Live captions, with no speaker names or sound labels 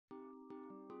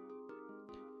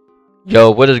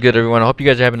Yo, what is good, everyone? I hope you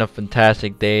guys are having a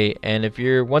fantastic day. And if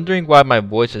you're wondering why my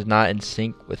voice is not in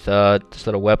sync with this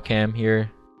little webcam here,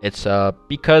 it's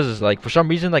because like for some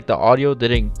reason like the audio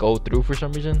didn't go through for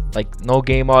some reason. Like no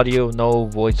game audio, no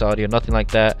voice audio, nothing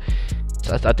like that.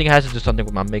 So I think it has to do something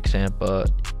with my mix amp, but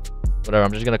whatever.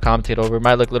 I'm just gonna commentate over. It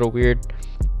might look a little weird,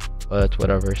 but it's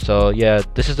whatever. So yeah,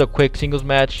 this is a quick singles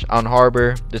match on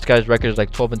Harbor. This guy's record is like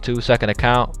 12-2, second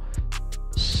account.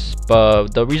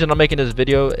 But the reason I'm making this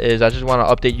video is I just want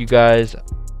to update you guys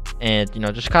and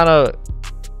just kind of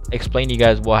explain to you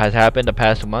guys what has happened the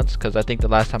past 2 months, because I think the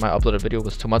last time I uploaded a video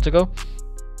was 2 months ago.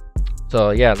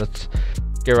 So yeah, let's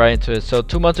get right into it. So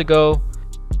 2 months ago,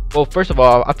 well, first of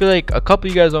all, I feel like a couple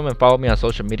of you guys don't even follow me on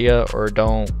social media or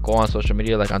don't go on social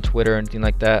media like on Twitter or anything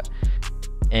like that.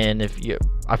 And I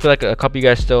feel like a couple of you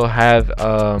guys still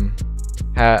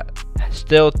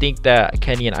still think that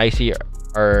Kenny and Icy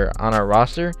are on our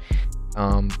roster,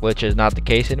 which is not the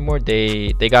case anymore.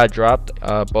 They got dropped.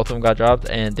 Both of them got dropped,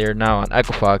 and they're now on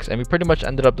Equifox. And we pretty much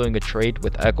ended up doing a trade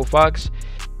with Equifox.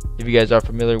 If you guys are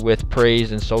familiar with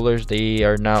Praise and SuMuNs, they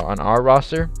are now on our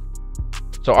roster.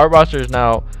 So our roster is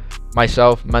now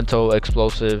myself, Mental,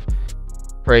 Explosive,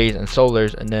 Praise, and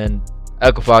SuMuNs, and then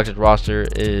Equifox's roster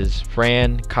is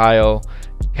Fran, Kyle,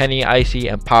 Kenny, Icy,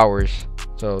 and Powers.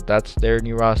 So that's their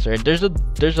new roster. And there's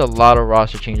a lot of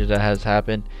roster changes that has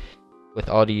happened with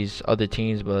all these other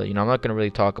teams, but I'm not gonna really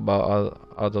talk about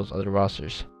all those other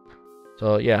rosters.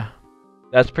 So yeah,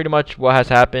 that's pretty much what has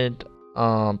happened.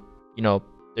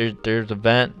 There's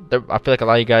event. I feel like a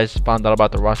lot of you guys found out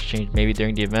about the roster change maybe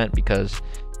during the event, because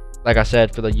like I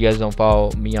said, I feel like you guys don't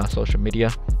follow me on social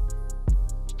media.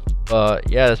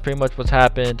 But yeah, that's pretty much what's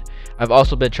happened. I've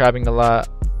also been traveling a lot.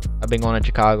 I've been going to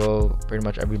Chicago pretty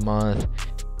much every month,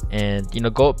 and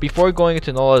before going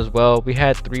into NOLA as well, we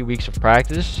had 3 weeks of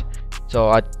practice.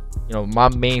 So my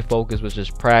main focus was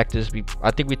just practice.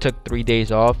 I think we took 3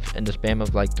 days off in the span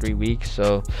of like 3 weeks.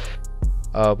 So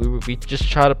we just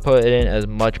try to put in as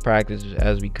much practice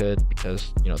as we could,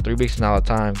 because 3 weeks is not a lot of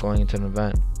time going into an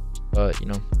event. But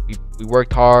we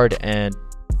worked hard, and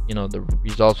the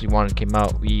results we wanted came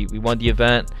out. We won the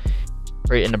event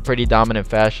in a pretty dominant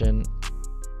fashion.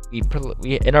 We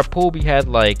in our pool we had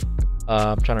like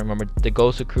I'm trying to remember, the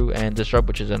Ghost Crew and Disrupt,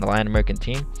 which is an Latin American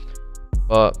team.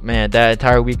 But man, that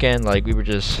entire weekend, like we were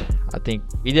just, I think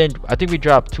we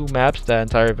dropped 2 maps that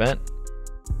entire event,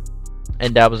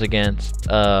 and that was against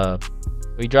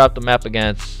we dropped the map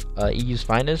against EU's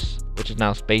Finest, which is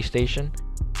now Space Station,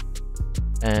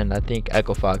 and I think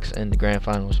Equifox in the grand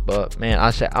finals. But man,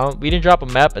 we didn't drop a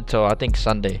map until I think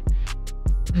Sunday,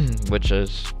 which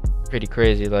is pretty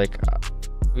crazy. Like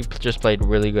we just played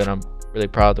really good. I'm really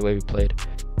proud of the way we played.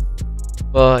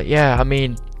 But yeah, I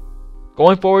mean,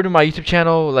 going forward in my YouTube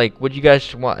channel, like what you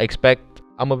guys expect,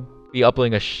 I'm gonna be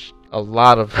uploading a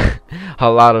lot of a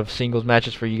lot of singles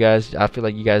matches for you guys. I feel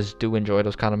like you guys do enjoy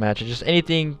those kind of matches. Just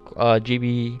anything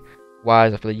GB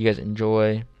wise, I feel like you guys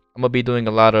enjoy. I'm gonna be doing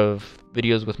a lot of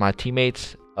videos with my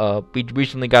teammates. We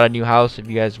recently got a new house. If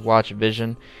you guys watch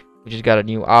Vision, we just got a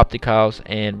new optic house,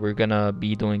 and we're gonna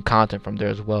be doing content from there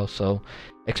as well. So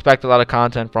expect a lot of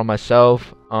content from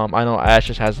myself. I know Ash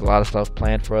just has a lot of stuff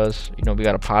planned for us. We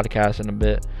got a podcast in a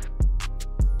bit,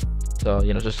 so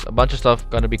just a bunch of stuff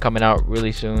gonna be coming out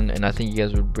really soon, and I think you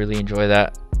guys would really enjoy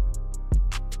that.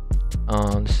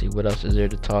 Let's see, what else is there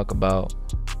to talk about?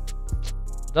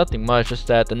 Nothing much, just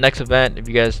that the next event, if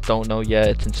you guys don't know yet,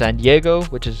 it's in San Diego,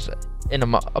 which is in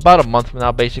about a month from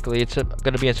now. Basically, it's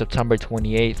gonna be on September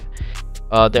 28th.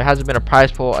 There hasn't been a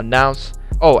prize pool announced.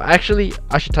 Oh, actually,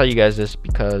 I should tell you guys this,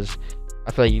 because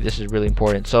I feel like this is really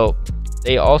important. So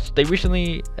they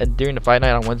recently, during the fight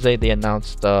night on Wednesday, they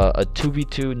announced a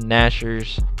 2v2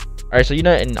 Nashers. All right, so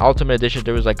in Ultimate Edition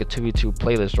there was like a 2v2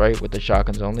 playlist, right, with the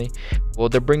shotguns only. Well,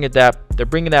 they're bringing that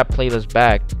playlist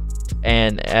back,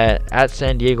 and at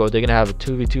San Diego they're gonna have a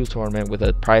 2v2 tournament with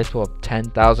a prize pool of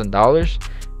 $10,000.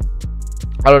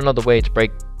 I don't know the way it's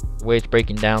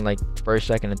breaking down, like first,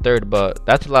 second, and third, but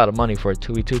that's a lot of money for a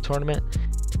 2v2 tournament.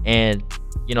 And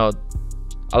a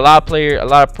lot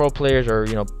of pro players or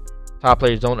top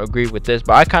players don't agree with this,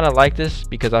 but I kind of like this,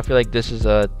 because I feel like this is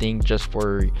a thing just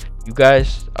for you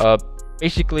guys.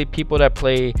 Basically, people that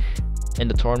play in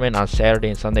the tournament on Saturday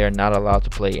and Sunday are not allowed to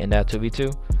play in that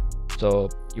 2v2. So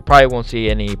you probably won't see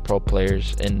any pro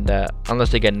players in that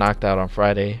unless they get knocked out on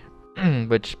Friday,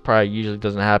 which probably usually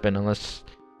doesn't happen. Unless,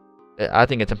 I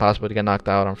think it's impossible to get knocked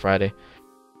out on Friday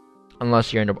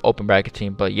unless you're in an open bracket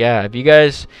team. But yeah, if you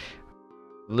guys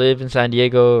live in San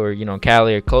Diego or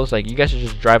Cali or close, like you guys should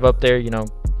just drive up there,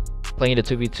 playing the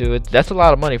 2v2. That's a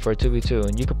lot of money for a 2v2,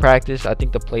 and you can practice. I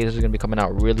think the playlist is going to be coming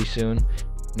out really soon.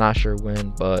 Not sure when,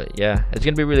 but yeah, it's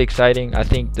gonna be really exciting. I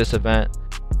think this event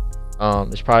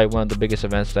is probably one of the biggest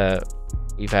events that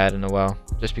we've had in a while,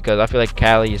 just because I feel like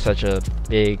Cali is such a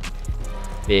big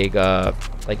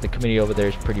like the community over there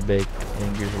is pretty big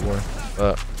in Gears of War.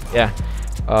 But yeah,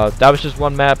 that was just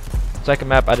one map. Second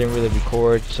map I didn't really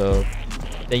record, so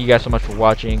thank you guys so much for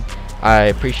watching. I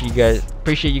appreciate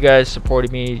you guys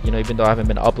supporting me, you know, even though I haven't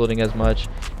been uploading as much.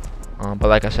 But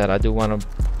like I said, I do want to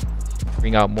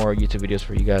bring out more YouTube videos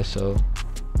for you guys. So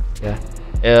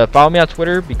yeah, follow me on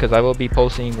Twitter, because I will be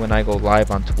posting when I go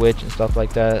live on Twitch and stuff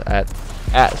like that. At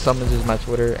SuMuNs is my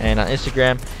Twitter, and on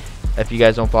Instagram, if you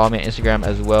guys don't follow me on Instagram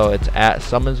as well, it's at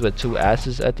SuMuNs with 2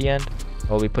 S's at the end.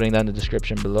 I'll be putting that in the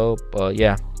description below. But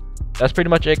yeah, that's pretty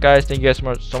much it, guys. Thank you guys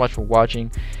so much for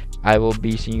watching. I will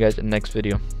be seeing you guys in the next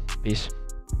video. Peace.